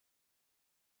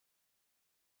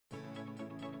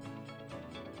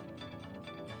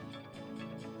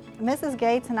Mrs.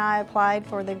 Gates and I applied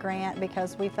for the grant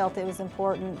because we felt it was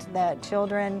important that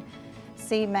children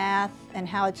see math and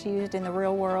how it's used in the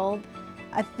real world.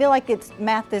 I feel like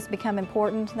math has become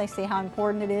important. They see how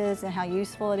important it is and how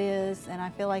useful it is, and I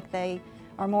feel like they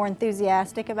are more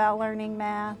enthusiastic about learning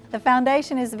math. The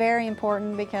foundation is very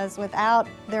important because without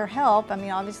their help, I mean,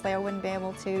 obviously I wouldn't be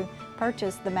able to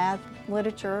purchase the math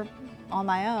literature on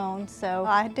my own. So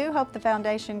I do hope the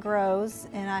foundation grows,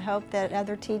 and I hope that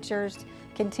other teachers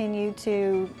continue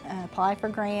to apply for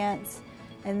grants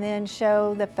and then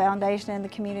show the foundation and the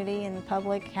community and the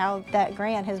public how that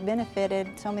grant has benefited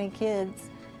so many kids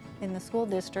in the school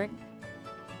district.